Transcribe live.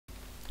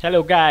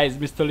Hello guys,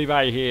 Mr.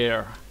 Levi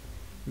here.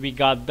 We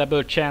got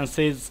double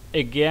chances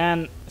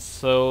again,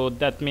 so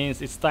that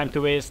means it's time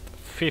to waste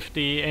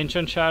 50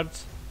 ancient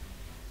shards.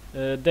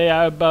 They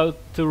are about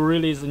to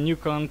release new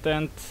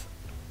content,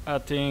 I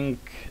think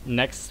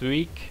next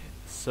week,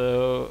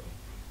 so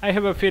I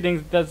have a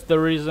feeling that's the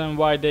reason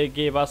why they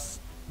gave us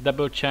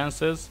double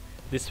chances.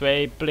 This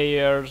way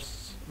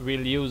players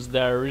will use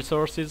their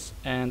resources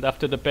and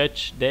after the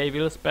patch they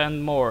will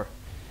spend more.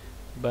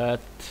 But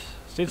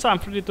since I'm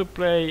free to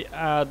play,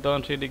 I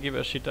don't really give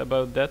a shit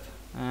about that,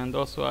 and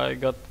also I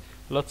got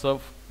lots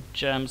of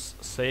gems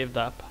saved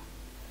up.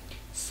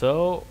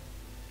 So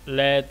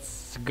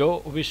let's go,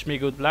 wish me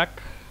good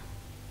luck.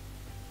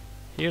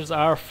 Here's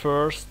our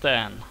first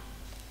 10.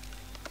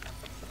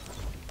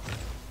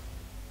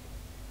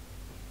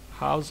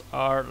 How's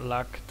our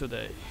luck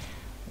today?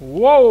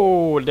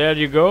 Whoa, there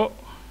you go.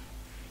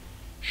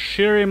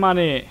 Shiri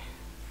money.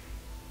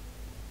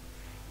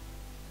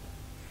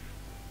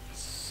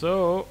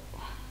 So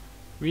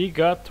we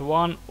got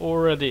one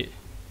already.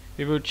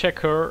 We will check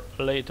her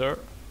later.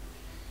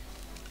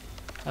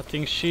 I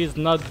think she's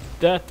not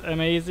that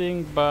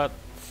amazing, but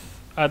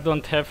I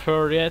don't have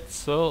her yet,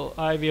 so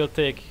I will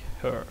take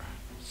her.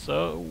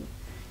 So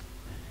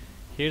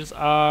here's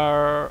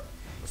our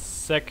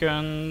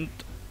second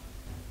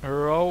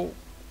row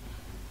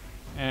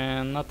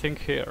and nothing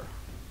here.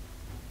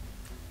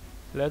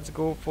 Let's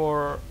go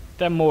for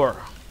 10 more.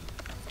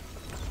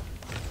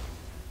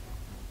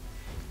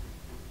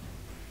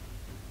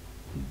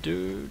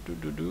 Do.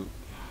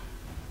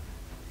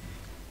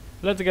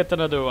 Let's get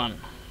another one.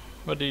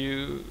 What do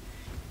you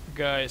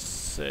guys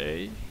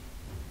say?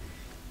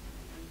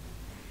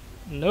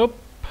 Nope.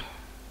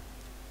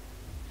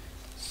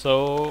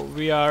 So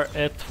we are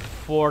at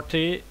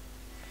 40.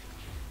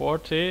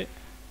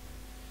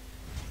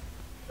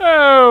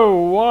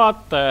 Oh,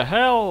 what the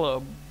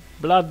hell?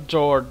 Blood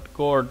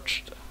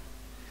gorged.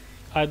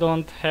 I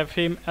don't have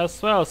him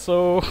as well,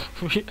 so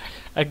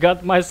I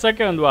got my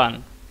second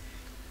one.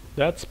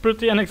 That's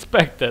pretty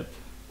unexpected.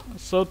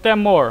 So 10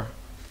 more.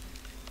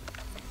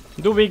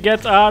 Do we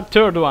get our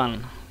third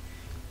one?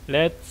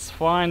 Let's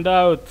find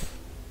out.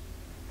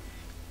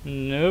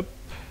 Nope.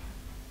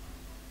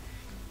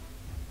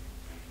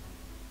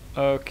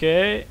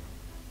 Okay.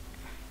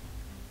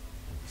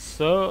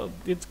 So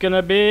it's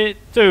gonna be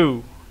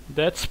 2.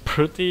 That's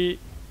pretty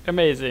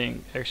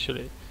amazing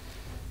actually.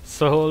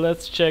 So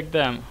let's check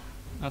them.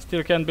 I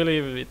still can't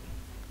believe it.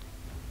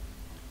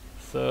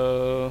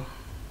 So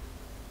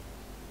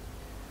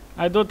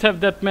I don't have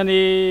that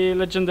many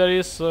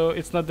legendaries, so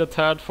it's not that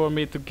hard for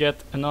me to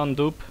get a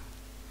non-dupe.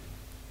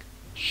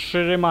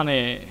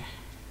 Shirimani.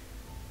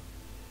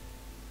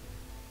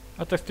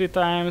 Attacks 3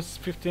 times,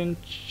 15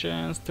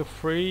 chance to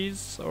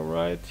freeze.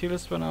 Alright,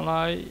 heals when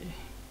ally.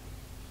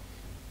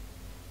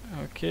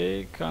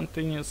 Okay,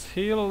 continuous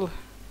heal.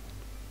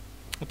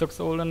 Attacks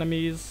all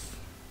enemies.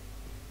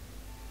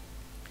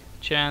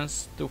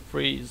 Chance to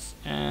freeze.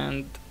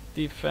 And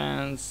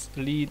defense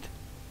lead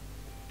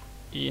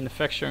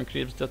infection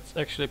creeps. That's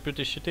actually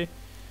pretty shitty.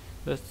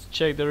 Let's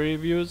check the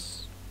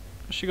reviews.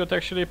 She got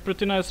actually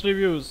pretty nice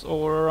reviews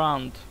all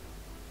around.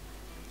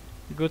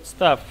 Good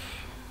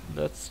stuff.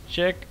 Let's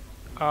check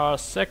our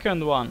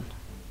second one.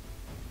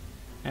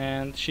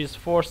 And she's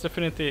Force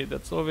Affinity.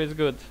 That's always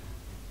good.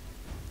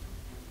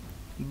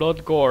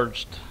 Blood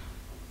gorged.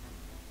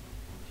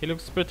 He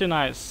looks pretty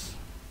nice.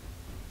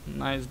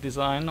 Nice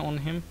design on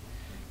him.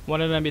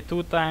 One enemy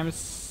 2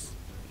 times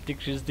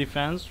decreased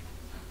defense.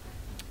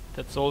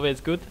 That's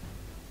always good.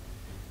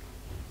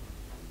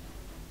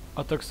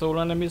 Attacks all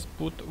enemies,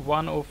 put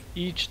one of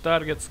each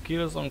target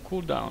skills on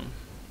cooldown.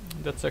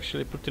 That's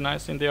actually pretty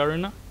nice in the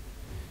arena.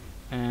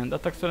 And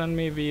attacks all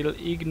enemy will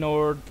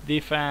ignore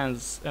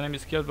defense.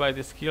 Enemies killed by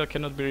this skill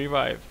cannot be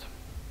revived.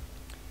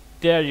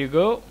 There you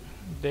go.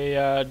 They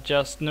are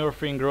just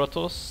nerfing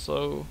Grotos,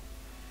 so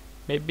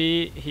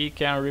maybe he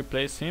can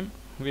replace him.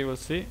 We will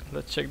see.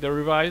 Let's check the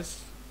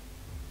revise.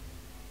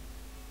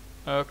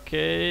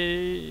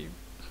 Okay.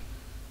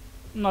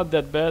 Not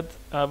that bad,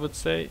 I would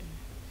say.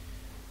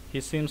 He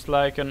seems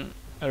like an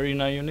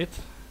arena unit.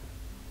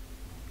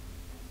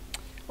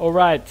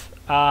 Alright,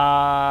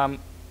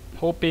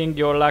 hoping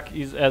your luck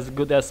is as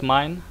good as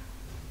mine.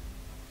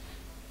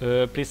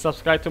 Please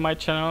subscribe to my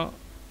channel.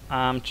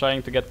 I'm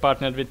trying to get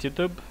partnered with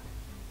YouTube.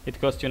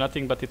 It costs you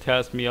nothing, but it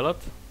helps me a lot.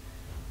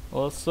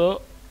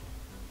 Also,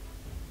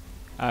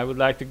 I would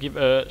like to give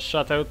a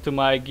shout out to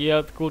my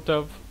guild, Cult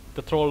of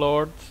the Troll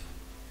Lord.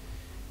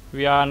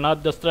 We are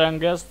not the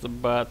strongest,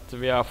 but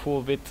we are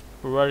full with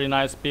very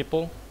nice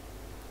people.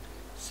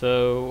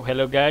 So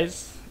hello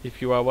guys,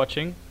 if you are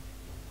watching.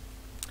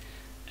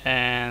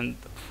 And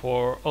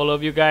for all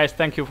of you guys,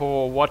 thank you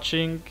for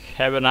watching.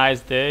 Have a nice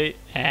day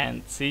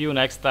and see you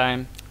next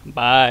time.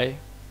 Bye.